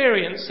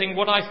experiencing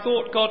what I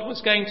thought God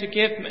was going to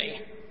give me.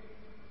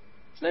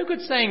 It's no good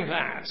saying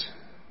that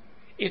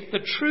if the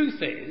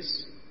truth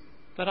is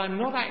that I'm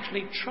not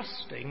actually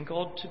trusting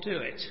God to do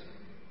it.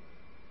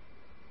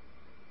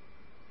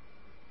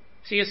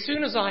 See, as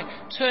soon as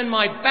I turn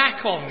my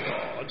back on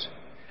God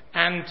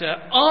and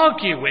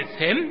argue with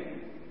him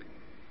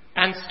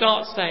and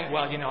start saying,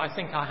 well, you know, I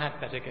think I had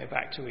better go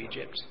back to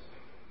Egypt,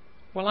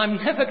 well, I'm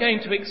never going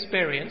to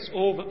experience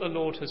all that the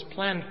Lord has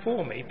planned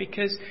for me,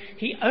 because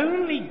he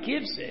only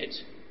gives it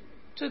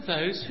to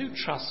those who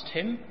trust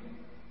him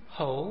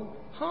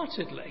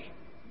wholeheartedly.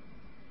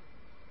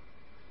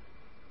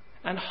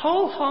 And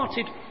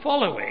wholehearted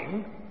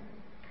following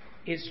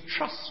is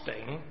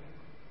trusting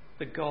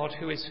the God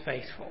who is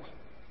faithful.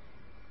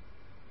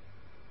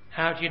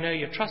 How do you know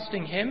you're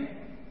trusting him?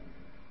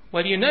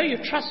 Well, you know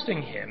you're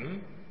trusting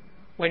him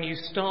when you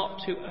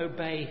start to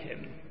obey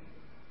him.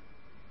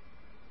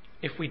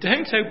 If we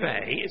don't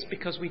obey, it's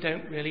because we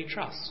don't really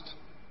trust.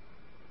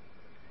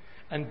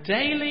 And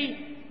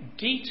daily,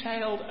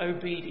 detailed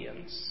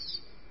obedience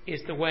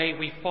is the way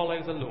we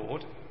follow the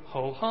Lord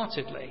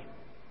wholeheartedly.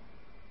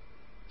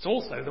 It's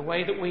also the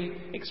way that we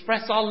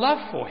express our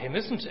love for him,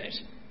 isn't it?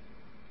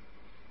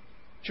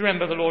 Do you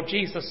remember the Lord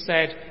Jesus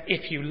said,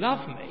 if you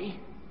love me,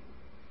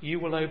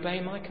 you will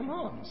obey my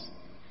commands?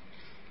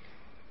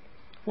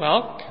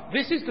 Well,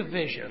 this is the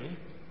vision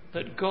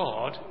that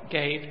God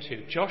gave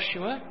to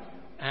Joshua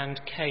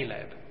and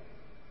Caleb.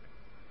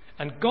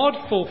 And God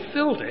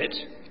fulfilled it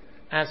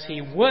as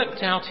he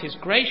worked out his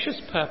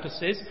gracious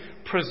purposes,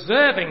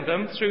 preserving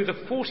them through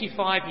the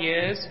 45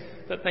 years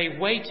that they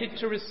waited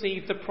to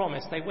receive the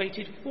promise. They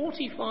waited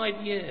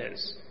 45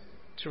 years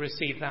to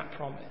receive that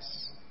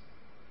promise.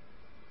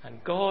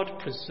 And God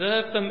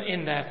preserved them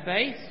in their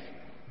faith,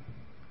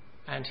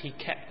 and he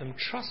kept them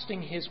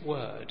trusting his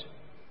word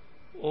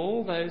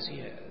all those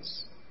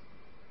years.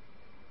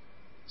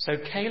 So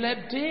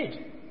Caleb did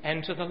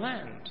enter the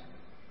land.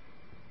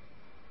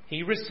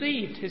 He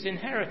received his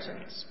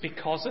inheritance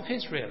because of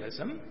his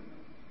realism,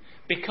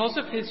 because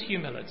of his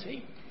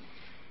humility,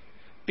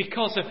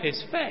 because of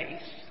his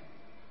faith,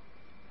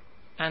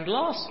 and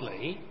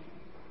lastly,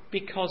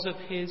 because of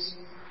his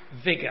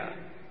vigour.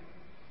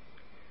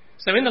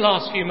 So in the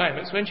last few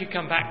moments, won't you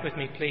come back with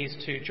me, please,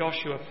 to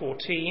Joshua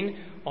 14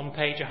 on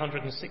page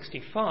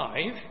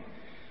 165,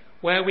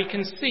 where we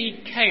can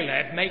see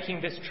Caleb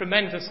making this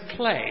tremendous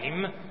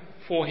claim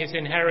for his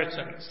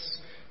inheritance.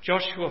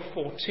 Joshua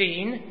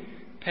 14,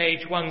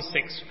 page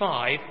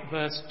 165,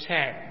 verse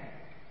 10.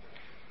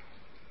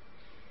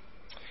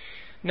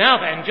 Now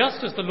then,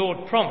 just as the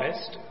Lord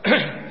promised,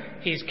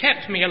 he's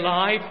kept me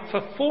alive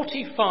for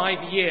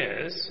 45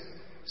 years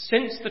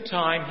since the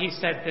time he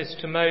said this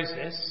to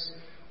Moses,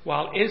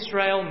 while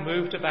Israel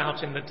moved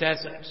about in the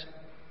desert.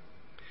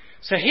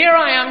 So here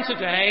I am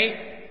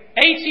today,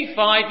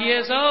 85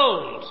 years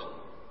old.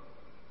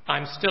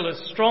 I'm still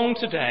as strong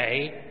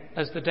today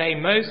as the day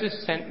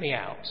Moses sent me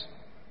out.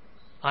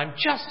 I'm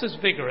just as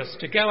vigorous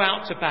to go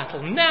out to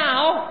battle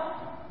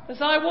now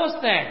as I was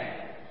then.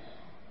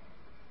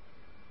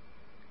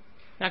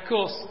 Now, of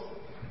course,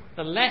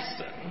 the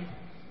lesson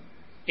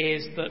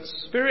is that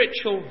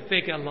spiritual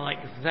vigour like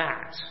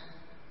that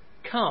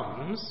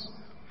comes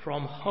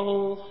from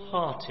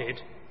wholehearted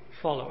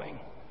following.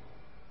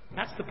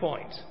 That's the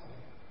point.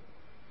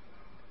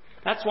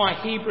 That's why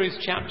Hebrews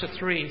chapter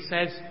 3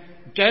 says,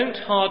 don't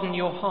harden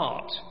your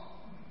heart.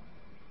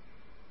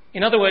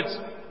 In other words,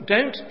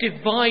 don't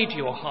divide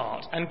your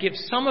heart and give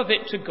some of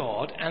it to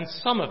God and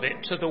some of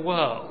it to the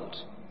world.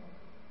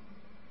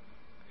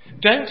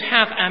 Don't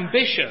have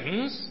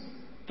ambitions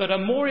that are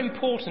more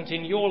important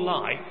in your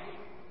life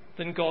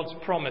than God's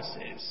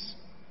promises.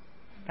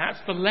 That's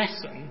the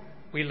lesson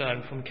we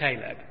learn from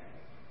Caleb.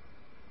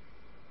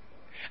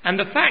 And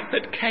the fact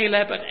that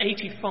Caleb at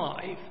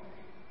 85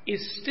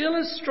 is still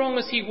as strong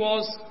as he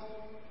was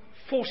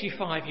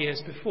 45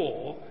 years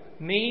before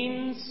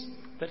means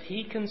that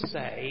he can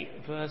say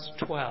verse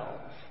 12.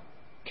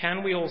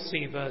 Can we all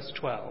see verse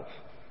 12?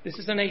 This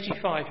is an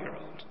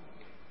 85-year-old.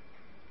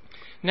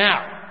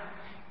 Now,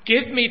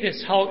 give me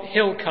this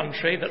hill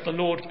country that the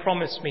Lord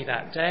promised me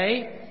that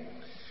day.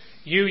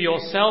 You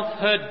yourself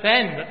heard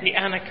then that the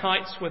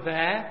Anakites were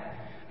there,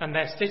 and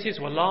their cities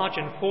were large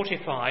and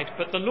fortified,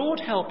 but the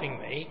Lord helping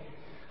me,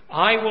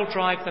 I will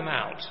drive them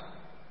out,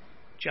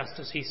 just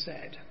as he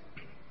said.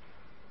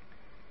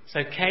 So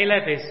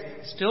Caleb is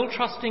still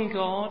trusting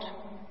God,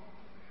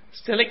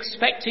 still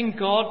expecting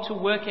God to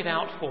work it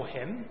out for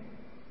him.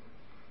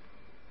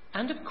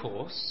 And of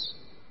course,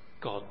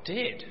 God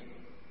did.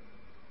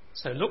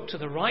 So look to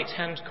the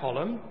right-hand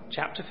column,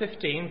 chapter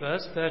 15,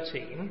 verse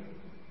 13.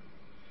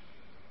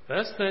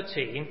 Verse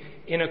 13,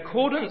 in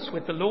accordance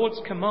with the Lord's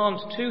command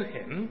to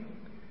him,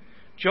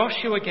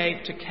 Joshua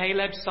gave to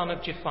Caleb son of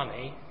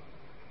Jephunneh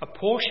a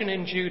portion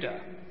in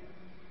Judah,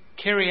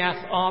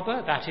 Kiriath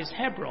Arba, that is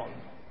Hebron.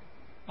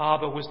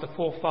 Arba was the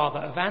forefather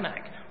of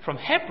Anak. From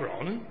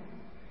Hebron,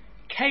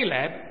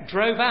 Caleb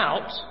drove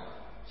out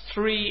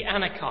 3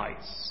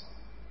 Anakites,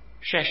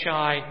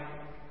 Sheshai,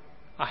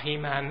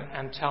 Ahiman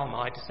and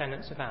Talmai,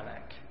 descendants of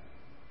Anak.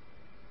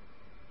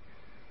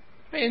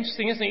 Very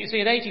interesting, isn't it? You see,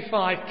 at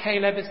 85,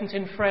 Caleb isn't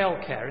in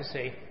frail care, is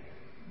he?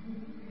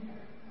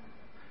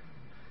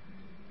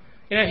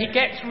 You know, he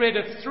gets rid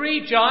of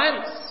 3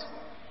 giants.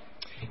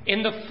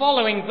 In the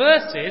following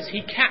verses,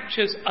 he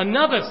captures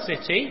another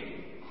city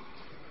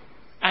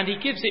and he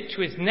gives it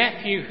to his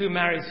nephew who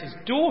marries his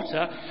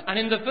daughter. And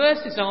in the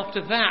verses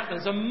after that,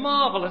 there's a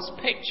marvellous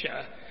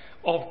picture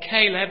of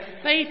Caleb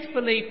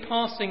faithfully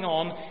passing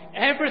on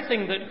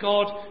everything that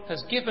God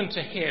has given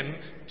to him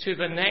to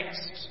the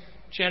next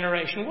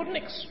generation. What an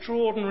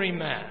extraordinary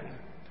man.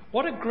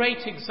 What a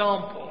great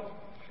example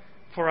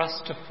for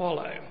us to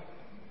follow.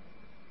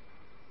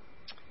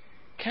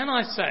 Can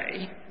I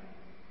say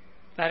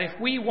that if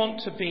we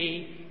want to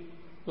be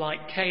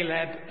like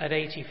Caleb at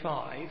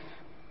 85,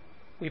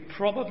 we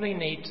probably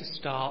need to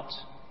start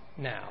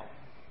now.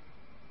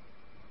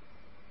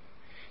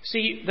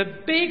 See,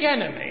 the big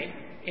enemy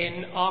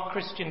in our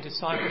Christian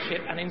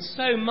discipleship and in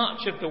so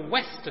much of the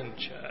Western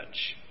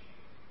church,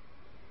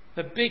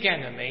 the big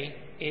enemy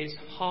is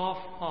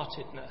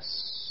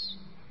half-heartedness.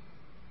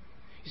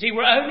 You see,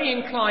 we're only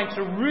inclined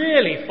to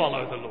really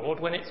follow the Lord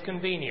when it's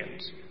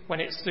convenient, when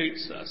it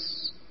suits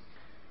us.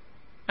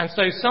 And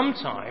so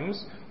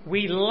sometimes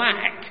we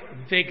lack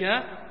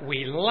vigour,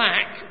 we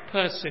lack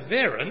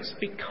perseverance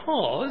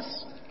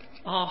because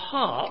our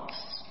hearts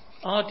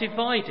are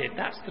divided.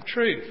 That's the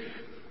truth.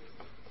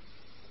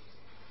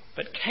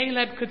 But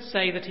Caleb could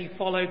say that he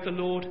followed the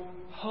Lord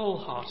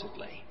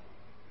wholeheartedly.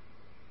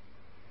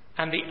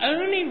 And the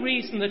only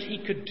reason that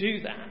he could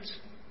do that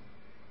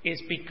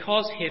is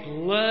because he had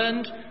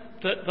learned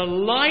that the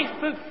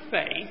life of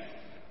faith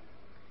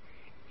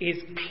is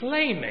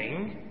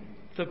claiming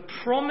the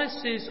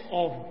promises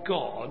of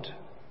God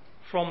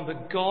from the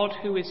God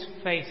who is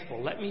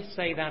faithful. Let me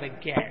say that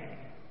again.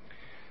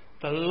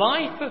 The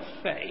life of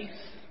faith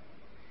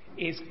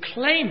is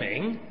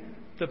claiming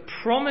the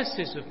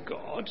promises of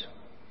God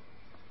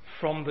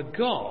from the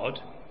God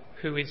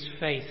who is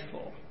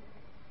faithful.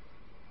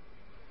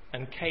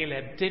 And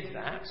Caleb did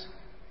that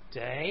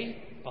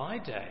day by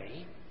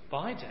day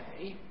by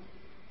day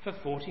for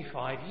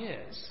 45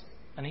 years.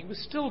 And he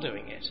was still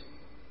doing it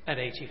at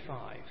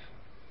 85.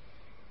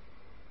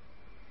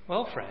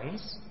 Well,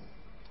 friends,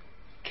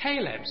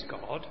 Caleb's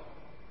God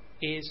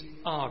is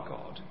our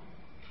God.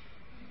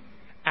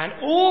 And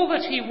all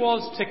that he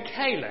was to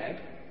Caleb,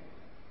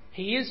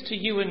 he is to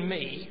you and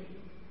me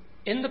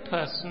in the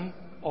person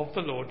of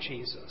the Lord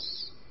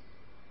Jesus.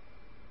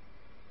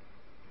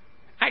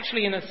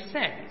 Actually, in a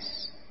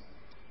sense,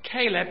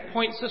 Caleb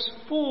points us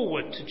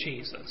forward to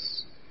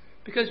Jesus.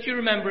 Because do you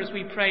remember, as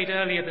we prayed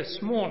earlier this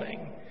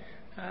morning,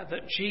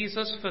 that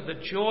Jesus, for the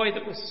joy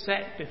that was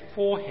set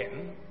before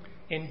him,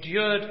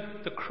 endured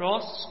the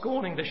cross,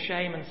 scorning the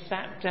shame, and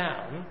sat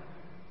down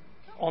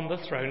on the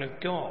throne of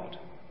God.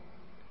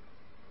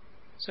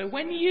 So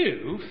when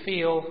you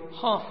feel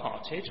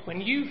half-hearted,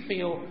 when you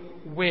feel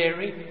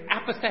weary,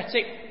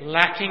 apathetic,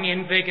 lacking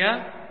in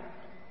vigour,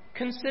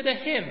 consider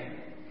him,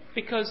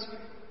 because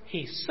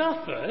he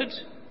suffered,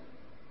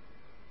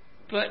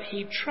 but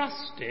he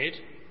trusted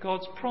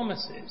God's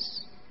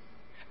promises.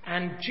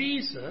 And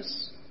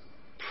Jesus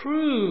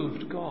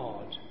proved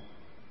God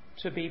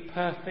to be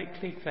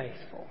perfectly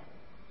faithful.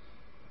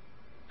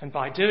 And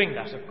by doing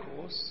that, of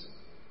course,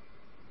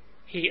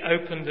 he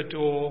opened the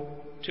door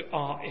to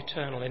our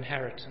eternal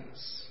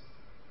inheritance.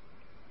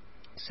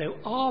 So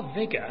our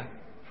vigour,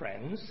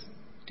 friends,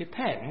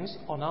 depends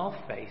on our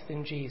faith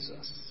in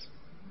Jesus.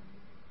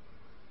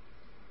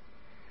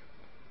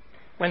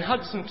 When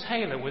Hudson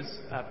Taylor was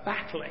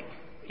battling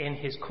in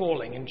his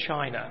calling in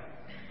China,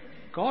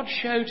 God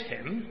showed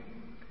him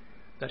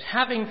that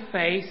having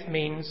faith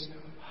means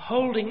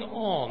holding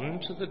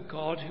on to the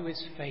God who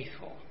is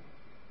faithful.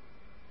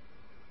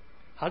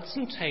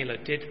 Hudson Taylor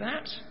did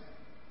that,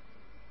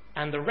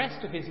 and the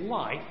rest of his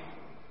life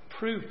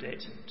proved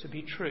it to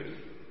be true.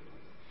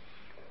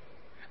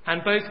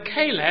 And both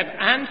Caleb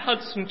and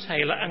Hudson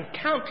Taylor and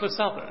countless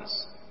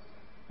others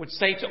would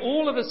say to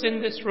all of us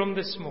in this room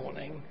this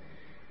morning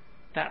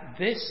that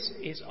this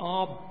is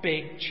our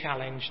big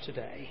challenge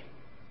today.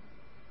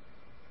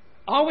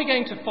 Are we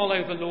going to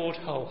follow the Lord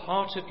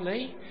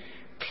wholeheartedly,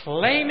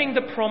 claiming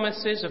the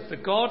promises of the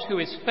God who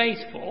is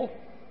faithful,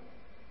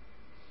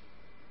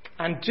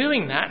 and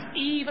doing that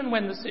even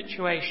when the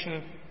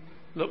situation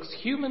looks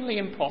humanly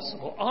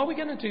impossible? Are we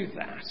going to do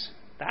that?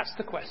 That's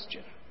the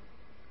question.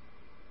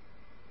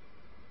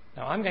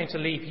 Now, I'm going to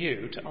leave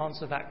you to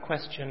answer that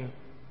question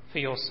for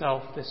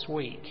yourself this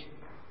week.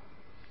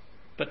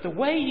 But the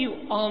way you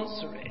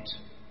answer it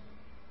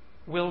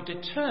will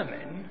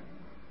determine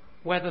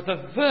whether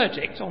the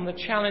verdict on the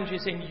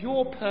challenges in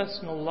your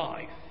personal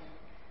life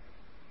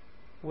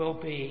will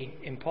be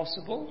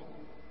impossible,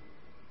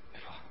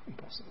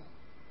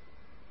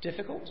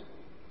 difficult,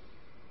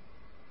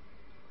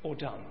 or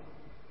done.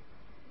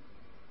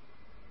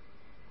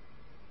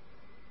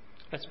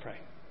 Let's pray.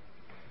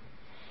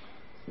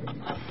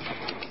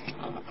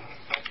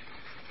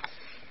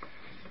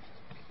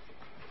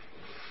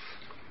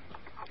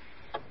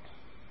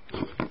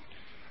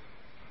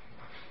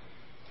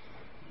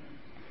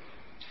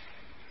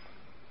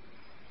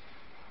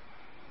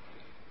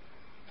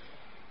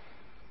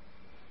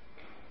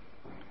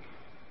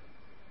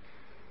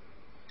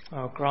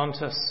 Oh, grant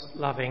us,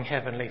 loving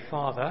Heavenly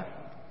Father,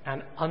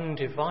 an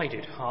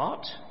undivided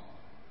heart,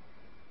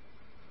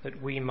 that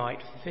we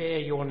might fear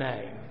your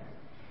name,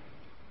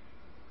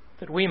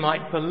 that we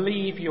might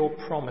believe your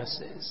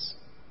promises,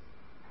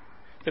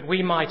 that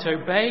we might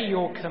obey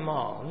your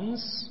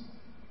commands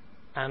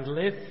and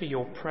live for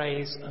your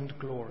praise and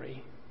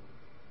glory.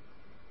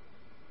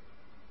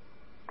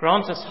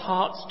 Grant us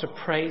hearts to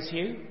praise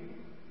you.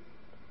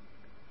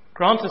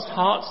 Grant us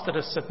hearts that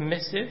are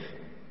submissive,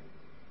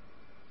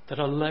 that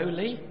are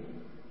lowly,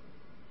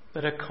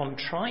 that are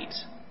contrite.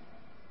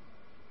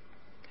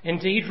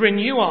 Indeed,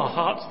 renew our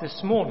hearts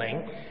this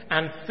morning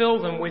and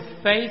fill them with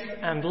faith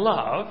and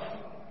love,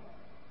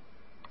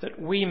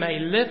 that we may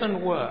live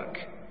and work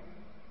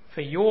for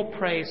your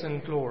praise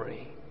and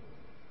glory,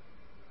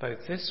 both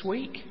this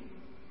week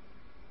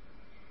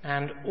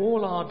and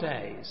all our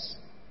days,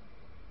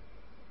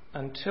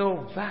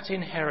 until that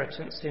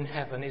inheritance in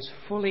heaven is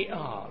fully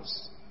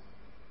ours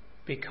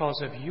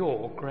because of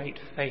your great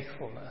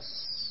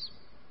faithfulness.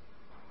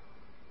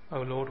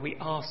 O Lord, we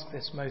ask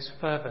this most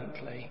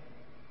fervently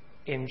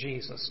in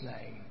Jesus'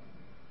 name.